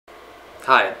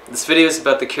Hi, this video is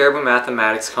about the Caribou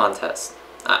Mathematics Contest.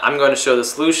 I'm going to show the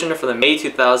solution for the May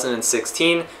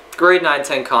 2016 Grade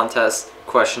 9-10 contest,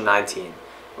 question 19,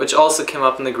 which also came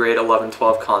up in the Grade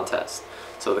 11-12 contest.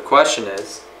 So the question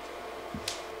is,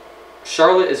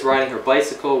 Charlotte is riding her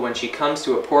bicycle when she comes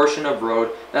to a portion of road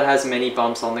that has many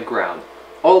bumps on the ground,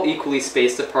 all equally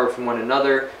spaced apart from one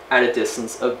another at a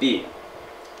distance of b.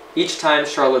 Each time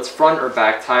Charlotte's front or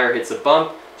back tire hits a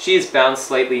bump, she is bounced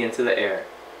slightly into the air.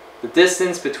 The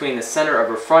distance between the center of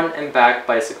her front and back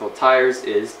bicycle tires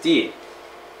is d.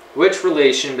 Which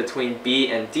relation between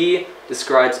b and d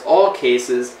describes all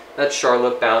cases that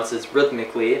Charlotte bounces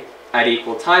rhythmically at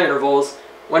equal time intervals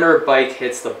when her bike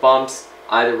hits the bumps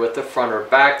either with the front or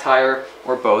back tire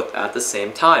or both at the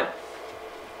same time?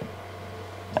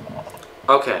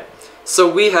 Okay, so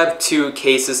we have two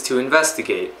cases to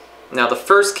investigate. Now the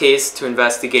first case to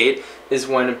investigate is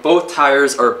when both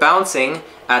tires are bouncing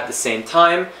at the same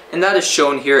time, and that is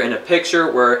shown here in a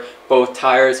picture where both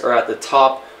tires are at the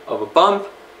top of a bump.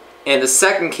 And the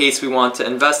second case we want to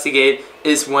investigate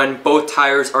is when both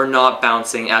tires are not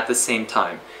bouncing at the same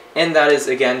time. And that is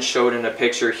again shown in a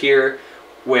picture here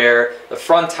where the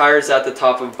front tire is at the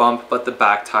top of a bump but the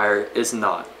back tire is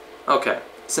not. Okay,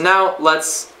 so now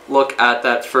let's look at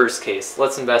that first case.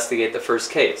 Let's investigate the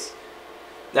first case.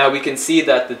 Now we can see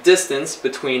that the distance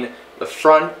between the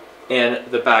front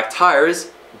and the back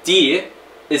tires, d,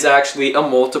 is actually a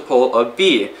multiple of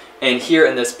b. And here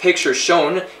in this picture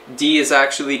shown, d is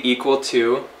actually equal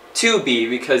to 2b,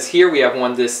 because here we have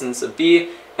one distance of b,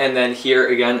 and then here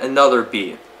again another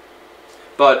b.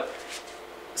 But,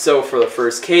 so for the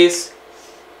first case,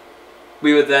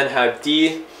 we would then have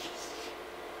d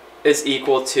is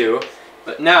equal to,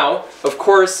 but now, of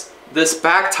course, this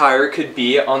back tire could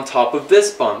be on top of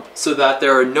this bump, so that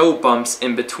there are no bumps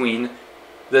in between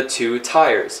the two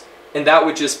tires. And that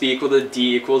would just be equal to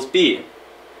d equals b.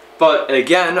 But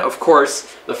again, of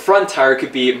course, the front tire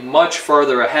could be much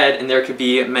farther ahead and there could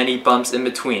be many bumps in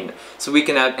between. So we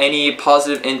can have any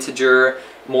positive integer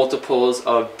multiples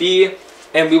of b,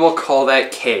 and we will call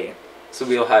that k. So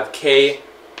we'll have k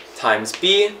times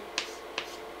b,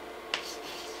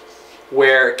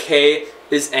 where k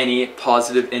is any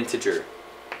positive integer.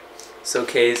 So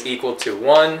k is equal to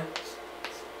 1,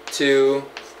 2,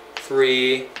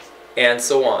 3, and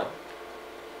so on.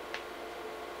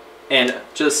 And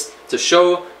just to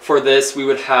show for this, we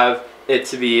would have it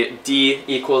to be d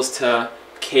equals to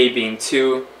k being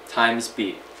 2 times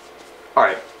b.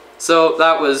 Alright, so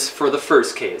that was for the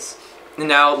first case. And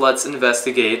now let's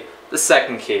investigate the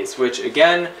second case, which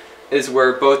again is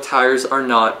where both tires are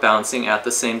not bouncing at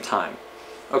the same time.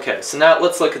 Okay, so now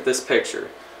let's look at this picture.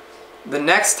 The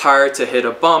next tire to hit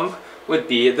a bump would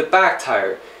be the back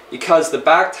tire, because the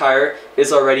back tire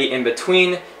is already in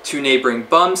between two neighboring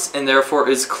bumps and therefore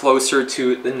is closer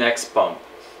to the next bump.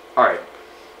 Alright,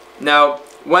 now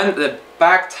when the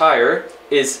back tire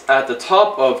is at the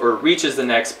top of or reaches the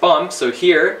next bump, so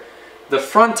here, the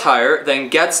front tire then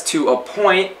gets to a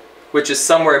point which is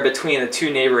somewhere between the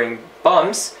two neighboring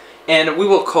bumps, and we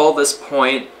will call this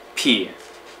point P.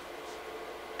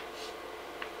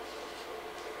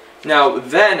 Now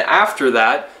then after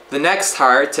that, the next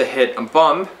tire to hit a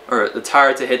bump, or the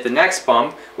tire to hit the next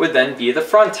bump, would then be the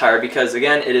front tire, because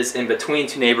again it is in between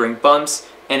two neighboring bumps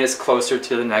and is closer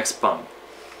to the next bump.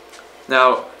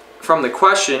 Now from the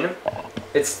question,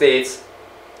 it states,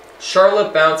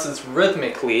 Charlotte bounces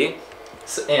rhythmically,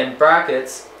 in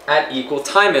brackets, at equal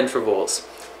time intervals.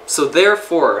 So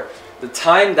therefore, the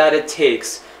time that it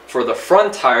takes for the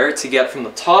front tire to get from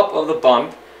the top of the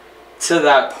bump to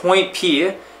that point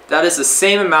P, that is the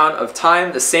same amount of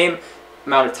time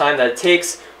that it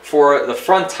takes for the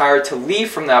front tire to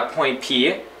leave from that point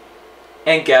P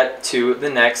and get to the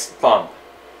next bump.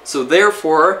 So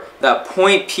therefore, that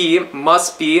point P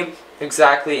must be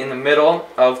exactly in the middle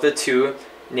of the two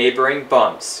neighboring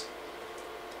bumps.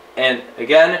 And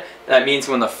again, that means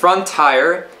when the front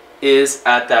tire is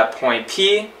at that point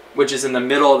P, which is in the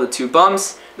middle of the two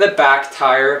bumps, the back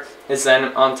tire is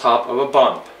then on top of a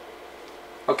bump.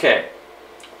 Okay.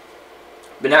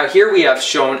 But now here we have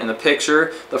shown in the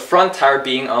picture the front tire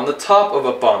being on the top of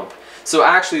a bump. So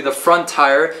actually the front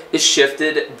tire is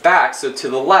shifted back, so to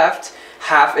the left,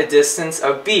 half a distance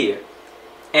of b.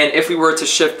 And if we were to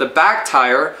shift the back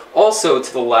tire also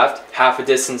to the left, half a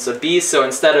distance of b, so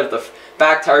instead of the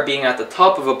back tire being at the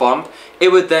top of a bump,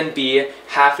 it would then be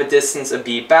half a distance of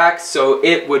b back, so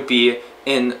it would be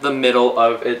in the middle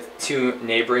of its two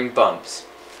neighboring bumps.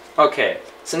 Okay,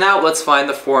 so now let's find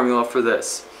the formula for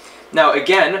this. Now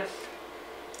again,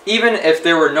 even if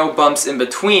there were no bumps in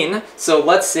between, so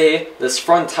let's say this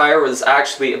front tire was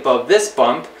actually above this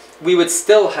bump, we would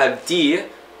still have d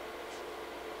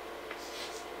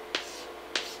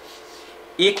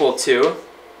equal to,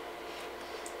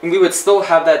 and we would still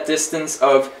have that distance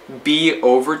of b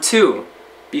over 2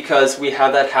 because we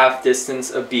have that half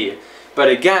distance of b. But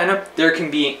again, there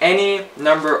can be any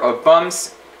number of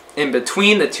bumps in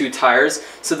between the two tires,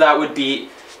 so that would be,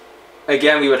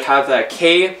 again, we would have that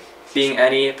k being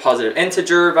any positive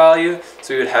integer value,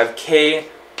 so we would have k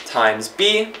times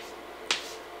b,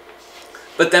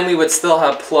 but then we would still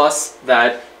have plus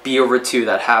that b over 2,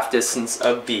 that half distance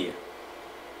of b.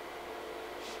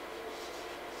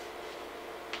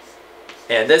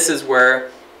 And this is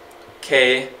where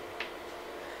k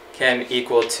can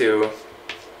equal to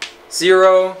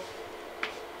 0,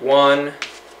 1,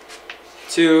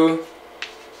 2,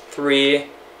 3,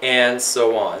 and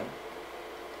so on.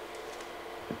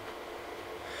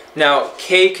 Now,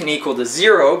 k can equal to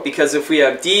 0 because if we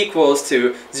have d equals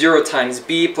to 0 times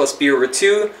b plus b over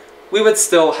 2, we would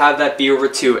still have that b over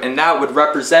 2, and that would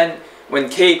represent, when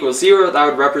k equals 0, that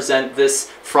would represent this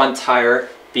front tire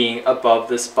being above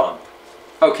this bump.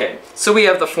 Okay, so we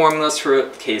have the formulas for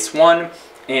case 1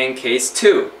 and case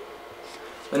 2.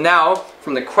 But now,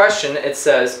 from the question, it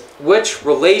says, which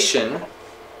relation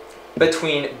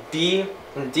between b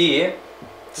and d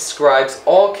describes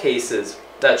all cases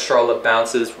that Charlotte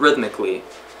bounces rhythmically?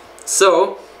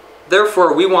 So,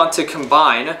 therefore, we want to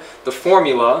combine the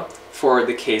formula for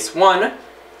the case 1,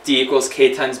 d equals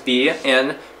k times b,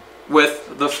 and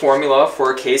with the formula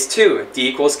for case 2, d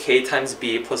equals k times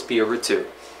b plus b over 2.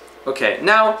 Okay,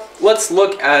 now let's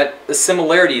look at the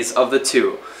similarities of the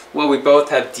two. Well, we both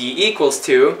have d equals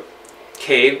to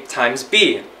k times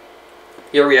b.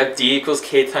 Here we have d equals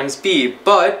k times b,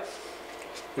 but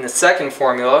in the second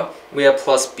formula, we have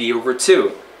plus b over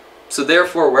 2. So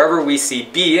therefore, wherever we see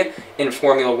b in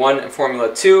formula 1 and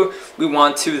formula 2, we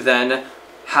want to then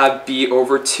have b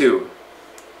over 2.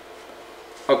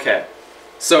 Okay,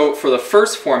 so for the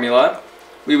first formula,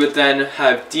 we would then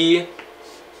have d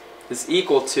is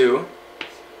equal to,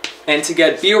 and to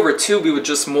get b over 2, we would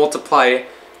just multiply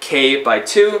k by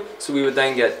 2, so we would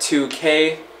then get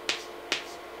 2k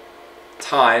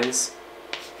times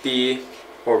b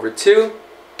over 2.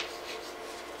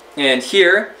 And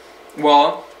here,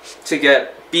 well, to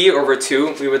get b over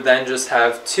 2, we would then just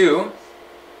have 2,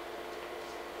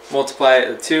 multiply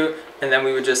the 2, and then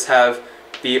we would just have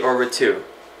b over 2.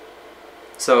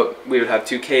 So we would have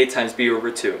 2k times b over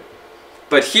 2.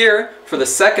 But here, for the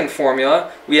second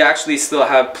formula, we actually still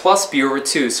have plus b over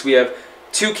 2. So we have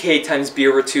 2k times b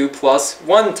over 2 plus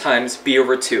 1 times b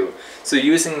over 2. So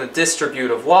using the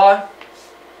distributive law,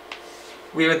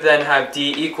 we would then have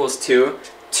d equals to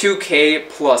 2k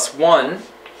plus 1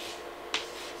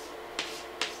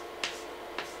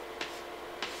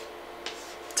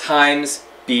 times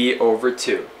b over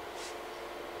 2.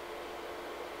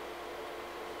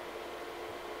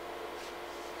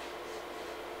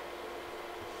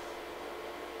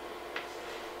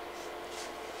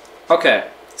 Okay,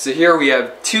 so here we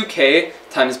have 2k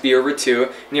times b over 2,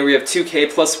 and here we have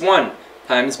 2k plus 1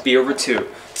 times b over 2.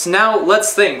 So now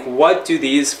let's think, what do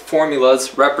these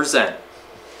formulas represent?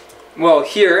 Well,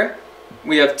 here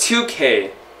we have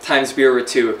 2k times b over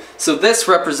 2. So this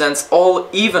represents all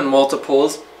even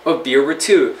multiples of b over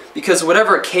 2, because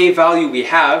whatever k value we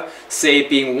have, say it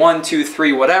being 1, 2,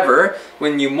 3, whatever,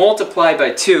 when you multiply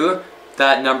by 2,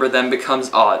 that number then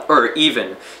becomes odd, or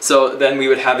even. So then we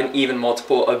would have an even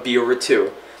multiple of b over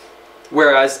 2.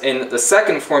 Whereas in the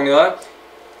second formula,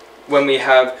 when we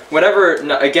have whatever,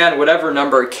 again, whatever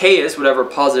number k is, whatever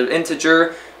positive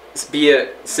integer, be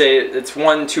it, say it's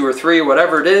 1, 2, or 3,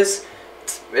 whatever it is,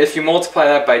 if you multiply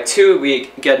that by 2,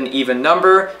 we get an even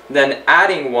number. Then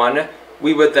adding 1,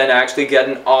 we would then actually get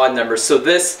an odd number. So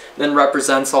this then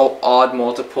represents all odd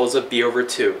multiples of b over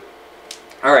 2.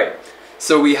 Alright.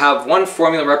 So we have one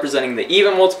formula representing the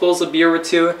even multiples of b over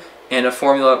 2, and a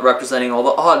formula representing all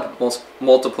the odd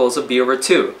multiples of b over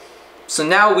 2. So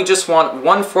now we just want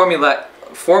one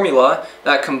formula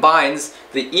that combines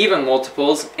the even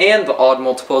multiples and the odd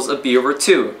multiples of b over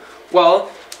 2.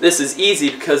 Well, this is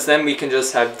easy because then we can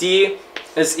just have d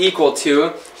is equal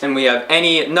to, and we have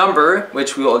any number,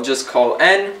 which we will just call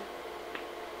n,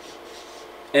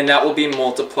 and that will be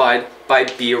multiplied by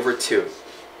b over 2.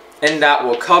 And that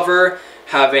will cover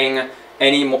having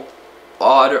any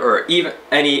odd or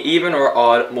even or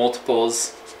odd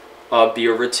multiples of b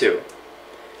over 2.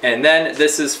 And then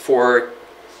this is for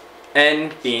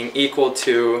n being equal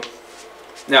to,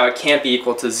 now it can't be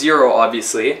equal to 0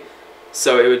 obviously,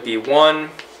 so it would be 1,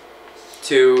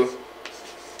 2,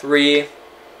 3,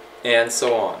 and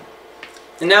so on.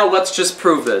 And now let's just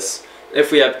prove this.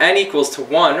 If we have n equals to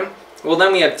 1, well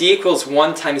then we have d equals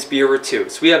 1 times b over 2.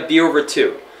 So we have b over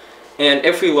 2. And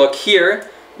if we look here,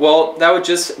 well, that would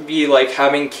just be like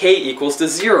having k equals to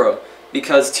 0,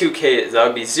 because 2k, that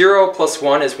would be 0 plus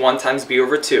 1 is 1 times b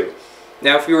over 2.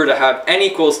 Now if we were to have n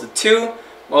equals to 2,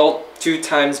 well, 2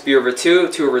 times b over 2,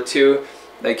 2 over 2,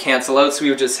 they cancel out, so we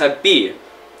would just have b.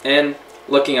 And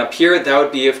looking up here, that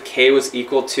would be if k was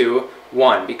equal to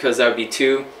 1, because that would be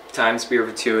 2 times b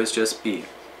over 2 is just b.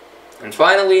 And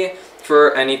finally,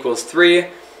 for n equals 3,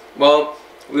 well,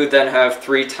 we would then have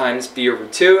 3 times b over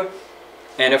 2.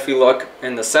 And if we look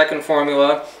in the second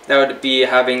formula, that would be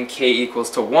having k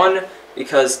equals to 1,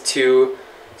 because 2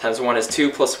 times 1 is 2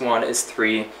 plus 1 is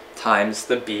 3 times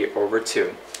the b over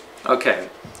 2. Okay,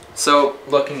 so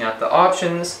looking at the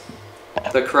options,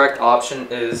 the correct option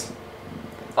is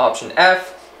option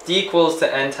F, d equals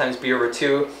to n times b over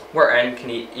 2, where n can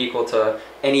equal to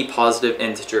any positive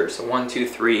integer, so 1, 2,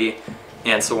 3,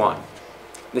 and so on.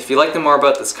 If you'd like to know more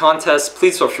about this contest,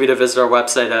 please feel free to visit our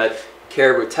website at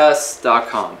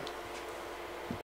caribouttests.com.